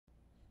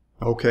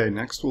Okay,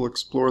 next we'll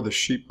explore the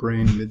sheep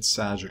brain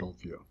mid-sagittal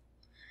view.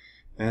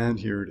 And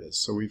here it is.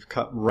 So we've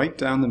cut right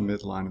down the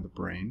midline of the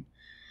brain,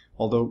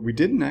 although we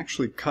didn't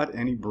actually cut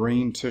any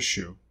brain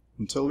tissue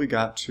until we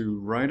got to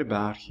right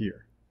about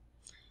here.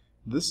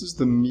 This is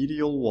the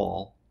medial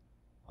wall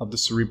of the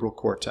cerebral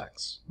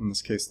cortex, in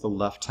this case the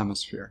left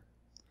hemisphere.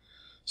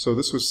 So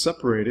this was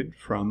separated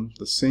from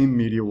the same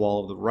medial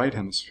wall of the right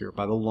hemisphere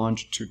by the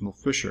longitudinal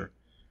fissure,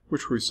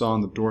 which we saw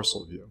in the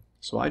dorsal view.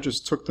 So I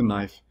just took the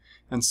knife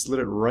and slid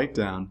it right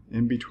down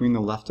in between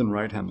the left and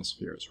right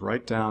hemispheres,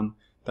 right down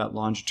that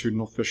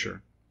longitudinal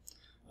fissure,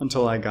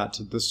 until I got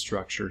to this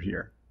structure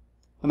here.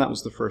 And that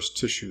was the first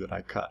tissue that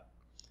I cut,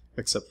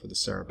 except for the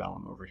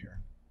cerebellum over here.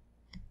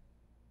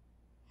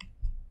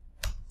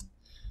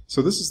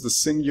 So this is the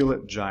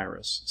cingulate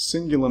gyrus.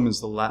 Cingulum is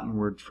the Latin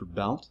word for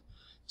belt.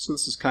 So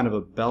this is kind of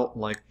a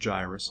belt-like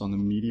gyrus on the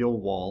medial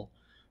wall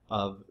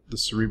of the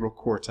cerebral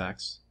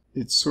cortex.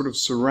 It sort of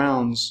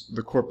surrounds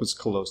the corpus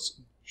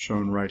callosum,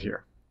 shown right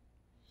here.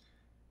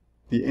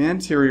 The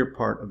anterior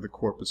part of the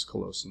corpus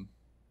callosum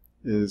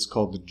is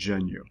called the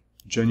genu.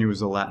 Genu is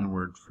the Latin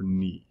word for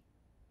knee.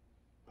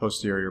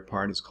 Posterior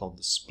part is called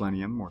the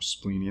splenium or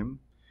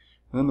splenium.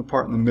 And then the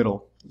part in the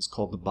middle is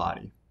called the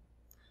body.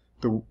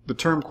 The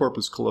term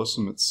corpus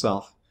callosum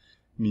itself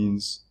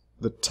means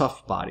the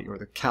tough body or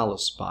the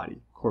callous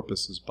body.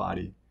 Corpus is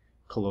body,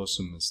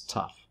 callosum is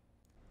tough.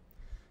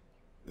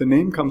 The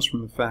name comes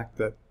from the fact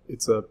that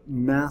it's a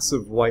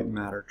massive white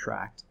matter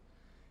tract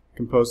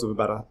composed of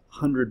about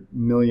 100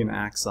 million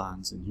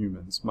axons in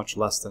humans, much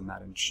less than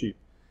that in sheep.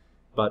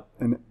 But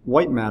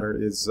white matter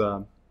is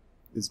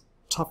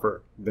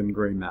tougher than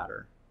gray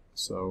matter,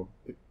 so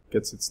it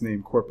gets its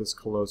name corpus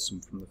callosum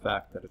from the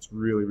fact that it's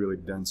really, really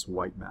dense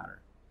white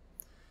matter.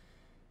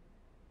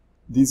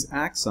 These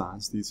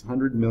axons, these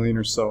 100 million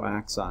or so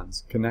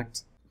axons,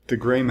 connect the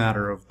gray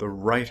matter of the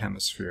right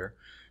hemisphere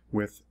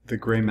with the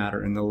gray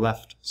matter in the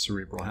left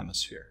cerebral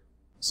hemisphere.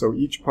 So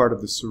each part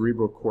of the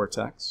cerebral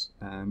cortex,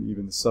 and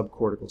even the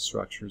subcortical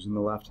structures in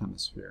the left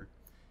hemisphere,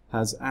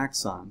 has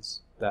axons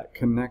that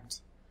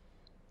connect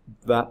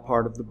that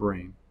part of the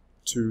brain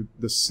to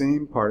the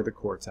same part of the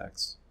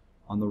cortex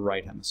on the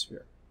right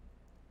hemisphere.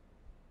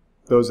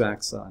 Those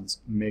axons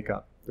make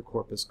up the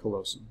corpus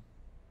callosum.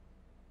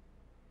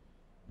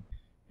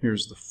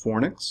 Here's the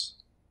fornix.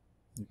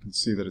 You can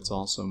see that it's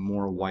also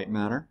more white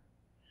matter.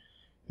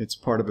 It's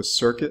part of a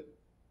circuit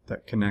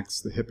that connects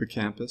the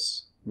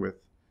hippocampus with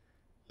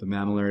the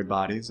mammillary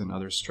bodies and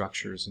other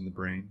structures in the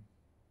brain.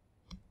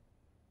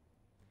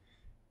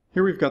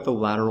 Here we've got the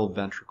lateral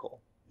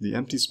ventricle. The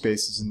empty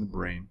spaces in the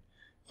brain,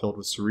 filled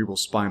with cerebral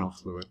spinal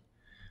fluid,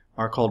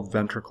 are called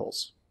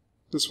ventricles.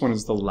 This one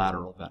is the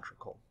lateral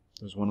ventricle.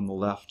 There's one on the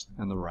left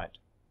and the right.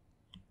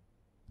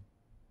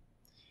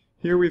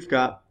 Here we've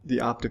got the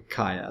optic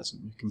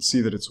chiasm. You can see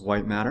that it's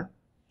white matter.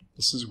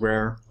 This is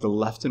where the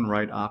left and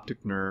right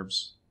optic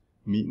nerves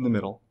meet in the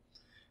middle,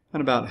 and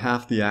about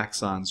half the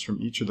axons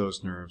from each of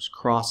those nerves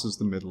crosses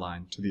the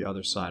midline to the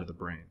other side of the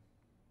brain.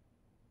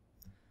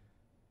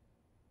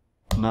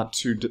 Not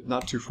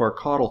too far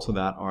caudal to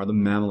that are the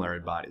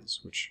mammillary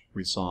bodies, which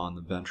we saw in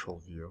the ventral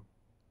view.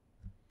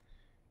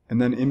 And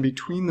then in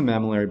between the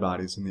mammillary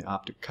bodies and the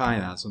optic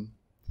chiasm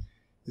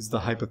is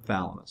the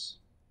hypothalamus.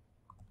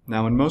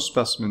 Now in most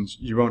specimens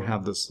you won't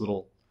have this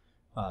little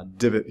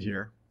divot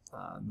here.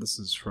 This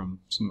is from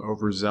some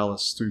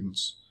overzealous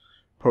students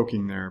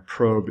poking their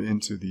probe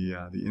into the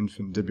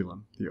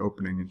infundibulum, the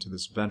opening into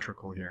this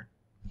ventricle here.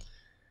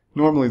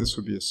 Normally this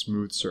would be a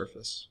smooth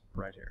surface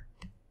right here.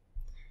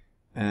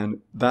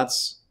 And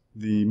that's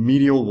the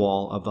medial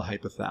wall of the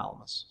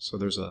hypothalamus. So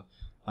there's a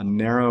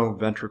narrow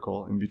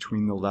ventricle in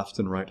between the left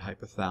and right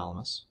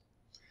hypothalamus.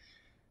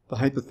 The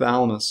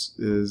hypothalamus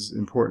is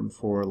important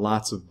for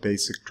lots of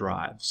basic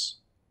drives.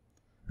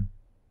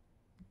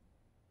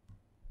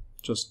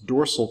 Just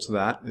dorsal to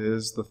that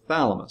is the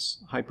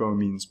thalamus. Hypo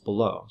means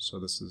below, so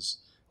this is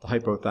the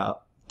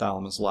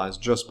hypothalamus lies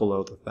just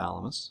below the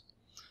thalamus,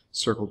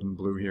 circled in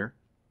blue here.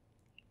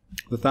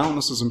 The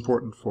thalamus is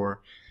important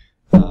for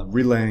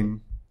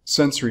relaying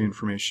sensory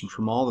information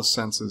from all the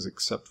senses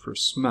except for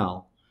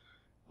smell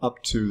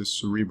up to the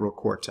cerebral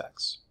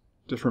cortex.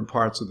 Different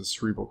parts of the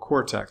cerebral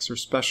cortex are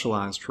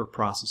specialized for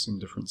processing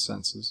different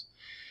senses,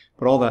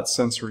 but all that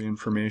sensory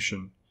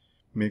information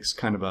makes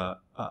kind of a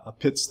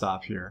pit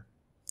stop here.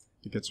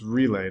 It gets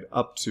relayed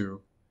up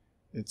to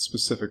its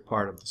specific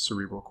part of the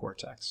cerebral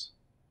cortex.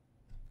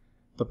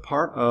 The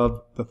part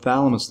of the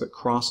thalamus that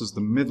crosses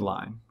the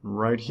midline,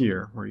 right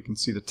here, where you can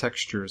see the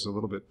texture is a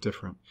little bit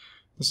different,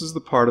 this is the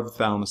part of the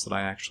thalamus that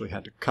I actually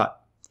had to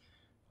cut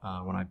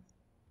when I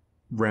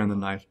ran the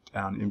knife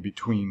down in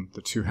between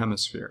the two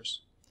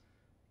hemispheres.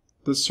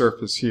 This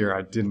surface here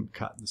I didn't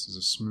cut. This is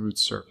a smooth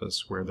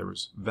surface where there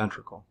was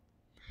ventricle.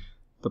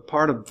 The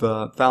part of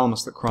the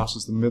thalamus that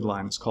crosses the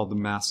midline is called the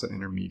massa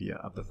intermedia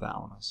of the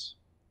thalamus.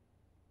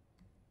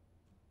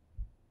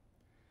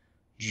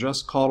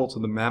 Just caudal to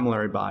the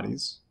mammillary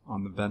bodies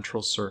on the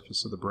ventral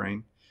surface of the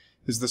brain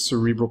is the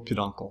cerebral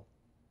peduncle.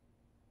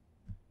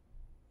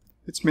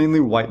 It's mainly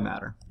white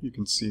matter. You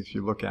can see if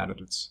you look at it,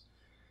 it's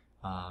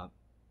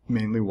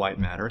mainly white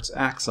matter. It's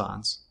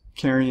axons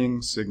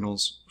carrying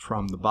signals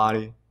from the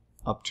body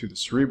up to the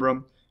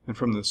cerebrum, and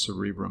from the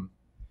cerebrum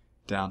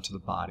down to the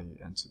body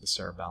and to the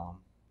cerebellum.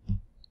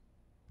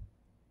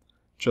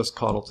 Just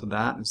caudal to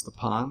that is the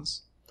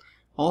pons.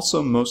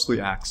 Also mostly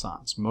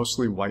axons,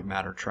 mostly white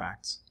matter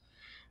tracts.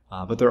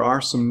 But there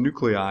are some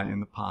nuclei in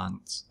the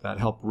pons that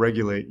help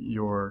regulate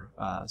your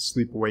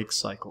sleep-wake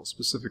cycle.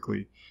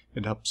 Specifically,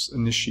 it helps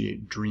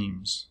initiate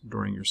dreams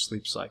during your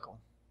sleep cycle.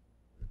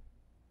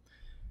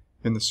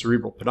 In the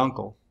cerebral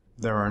peduncle,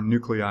 there are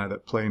nuclei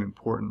that play an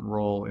important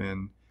role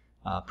in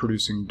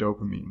producing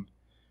dopamine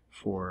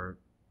for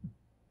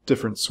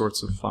different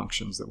sorts of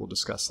functions that we'll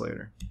discuss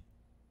later.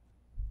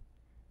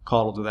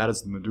 Caudal to that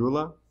is the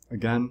medulla.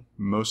 Again,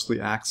 mostly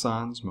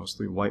axons,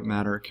 mostly white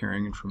matter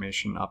carrying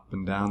information up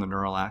and down the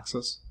neural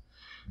axis.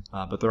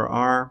 But there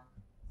are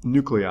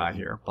nuclei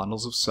here,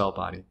 bundles of cell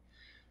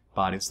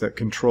bodies that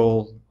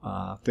control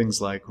things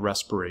like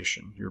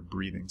respiration, your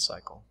breathing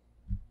cycle.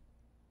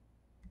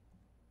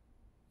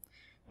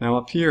 Now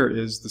up here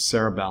is the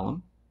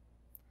cerebellum.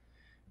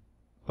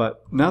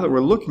 But now that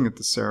we're looking at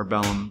the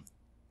cerebellum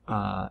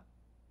on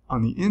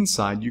the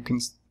inside, you can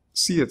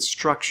see its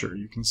structure.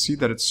 You can see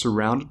that it's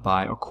surrounded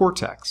by a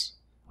cortex,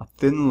 a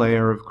thin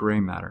layer of gray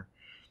matter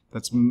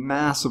that's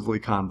massively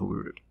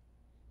convoluted.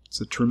 It's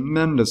a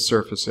tremendous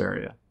surface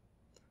area,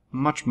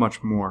 much,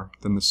 much more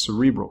than the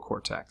cerebral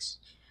cortex.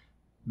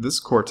 This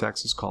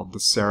cortex is called the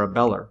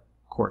cerebellar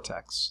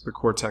cortex, the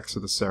cortex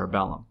of the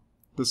cerebellum.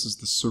 This is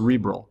the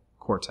cerebral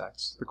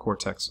cortex, the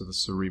cortex of the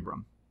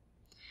cerebrum.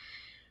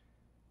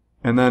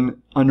 And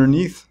then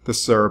underneath the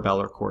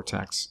cerebellar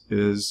cortex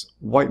is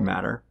white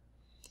matter,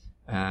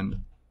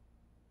 and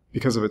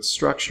because of its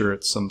structure,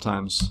 it's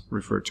sometimes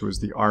referred to as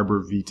the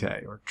arbor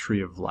vitae, or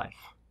tree of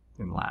life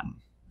in Latin.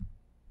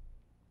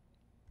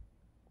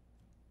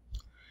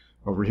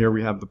 Over here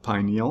we have the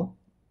pineal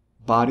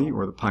body,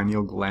 or the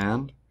pineal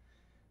gland.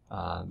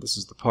 This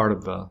is the part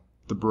of the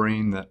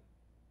brain that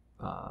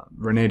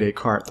René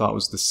Descartes thought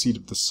was the seat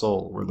of the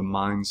soul, where the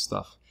mind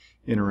stuff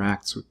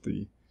interacts with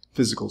the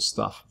physical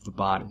stuff of the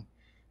body.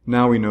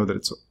 Now we know that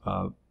it's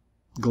a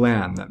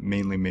gland that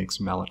mainly makes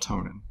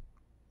melatonin,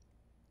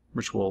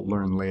 which we'll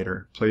learn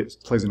later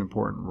plays an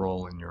important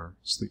role in your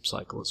sleep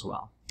cycle as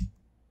well.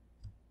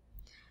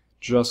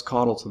 Just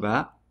caudal to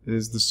that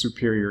is the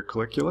superior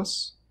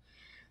colliculus.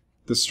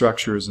 This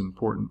structure is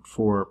important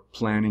for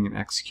planning and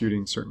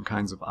executing certain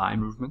kinds of eye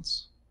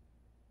movements.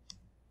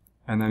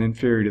 And then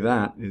inferior to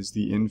that is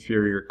the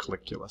inferior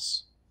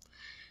colliculus.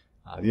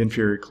 The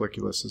inferior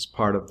colliculus is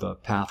part of the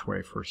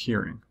pathway for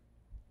hearing.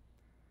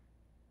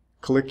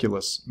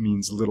 Colliculus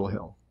means little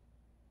hill.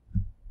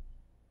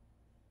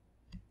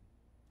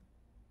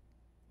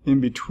 In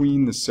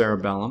between the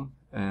cerebellum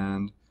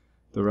and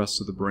the rest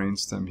of the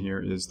brainstem here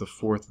is the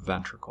fourth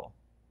ventricle.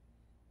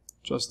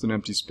 Just an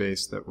empty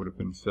space that would have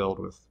been filled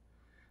with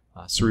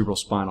cerebral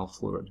spinal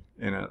fluid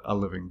in a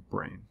living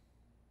brain.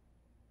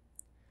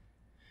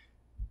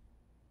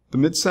 The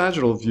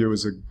mid-sagittal view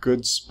is a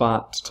good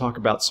spot to talk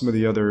about some of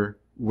the other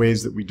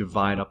ways that we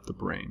divide up the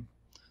brain.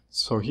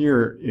 So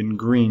here in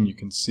green you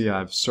can see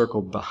I've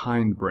circled the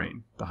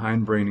hindbrain. The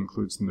hindbrain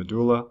includes the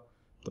medulla,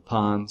 the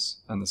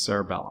pons, and the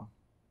cerebellum.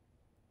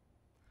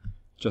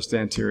 Just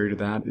anterior to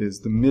that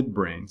is the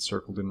midbrain,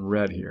 circled in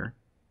red here.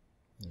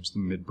 There's the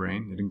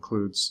midbrain. It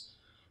includes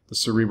the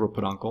cerebral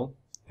peduncle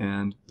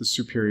and the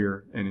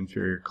superior and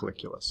inferior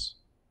colliculus.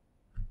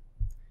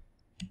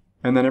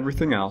 And then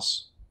everything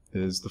else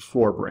is the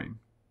forebrain,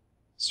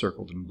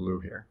 circled in blue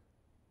here.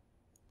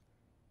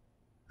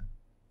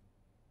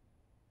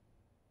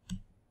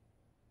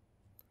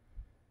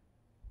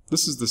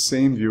 This is the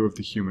same view of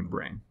the human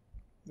brain.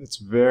 It's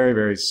very,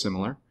 very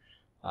similar.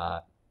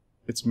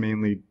 Its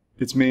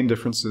main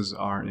differences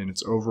are in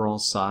its overall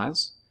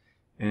size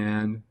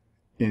and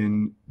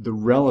in the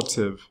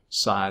relative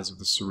size of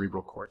the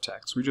cerebral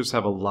cortex. We just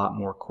have a lot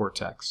more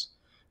cortex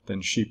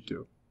than sheep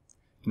do.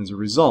 And as a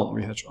result,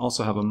 we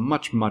also have a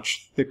much,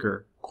 much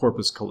thicker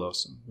corpus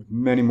callosum with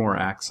many more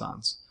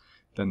axons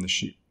than the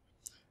sheep.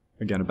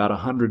 Again, about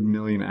 100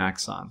 million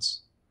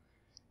axons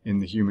in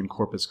the human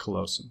corpus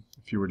callosum.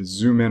 If you were to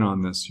zoom in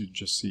on this, you'd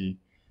just see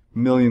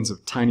millions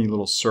of tiny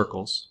little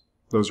circles.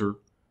 Those are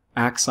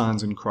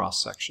axons in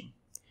cross-section,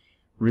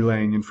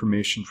 relaying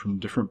information from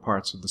different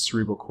parts of the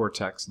cerebral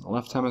cortex in the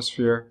left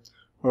hemisphere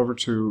over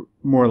to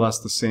more or less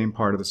the same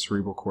part of the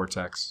cerebral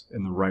cortex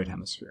in the right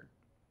hemisphere.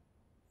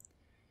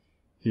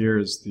 Here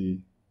is the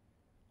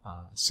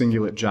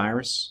cingulate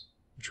gyrus,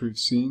 which we've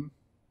seen.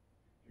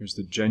 Here's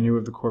the genu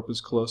of the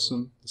corpus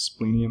callosum, the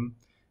splenium,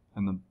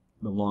 and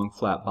the long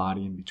flat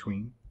body in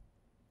between.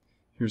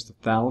 Here's the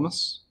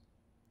thalamus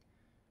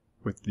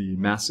with the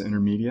massa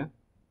intermedia.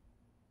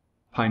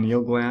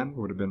 Pineal gland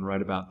would have been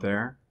right about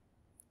there.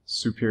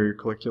 Superior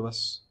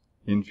colliculus,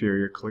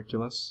 inferior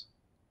colliculus.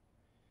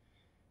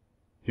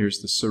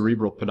 Here's the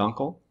cerebral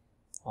peduncle.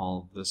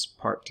 All of this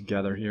part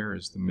together here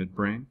is the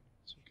midbrain,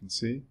 as you can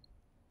see.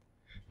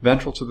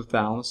 Ventral to the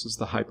thalamus is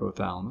the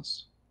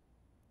hypothalamus.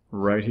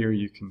 Right here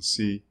you can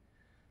see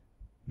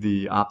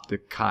the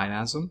optic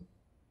chiasm,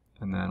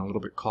 and then a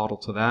little bit caudal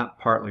to that,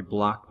 partly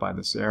blocked by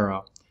this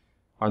arrow,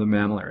 are the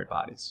mammillary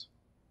bodies.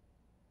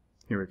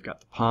 Here we've got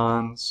the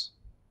pons,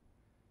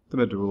 the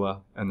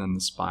medulla, and then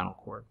the spinal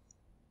cord.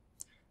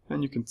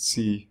 And you can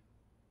see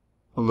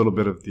a little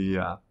bit of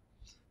the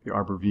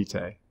arbor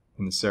vitae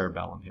in the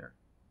cerebellum here.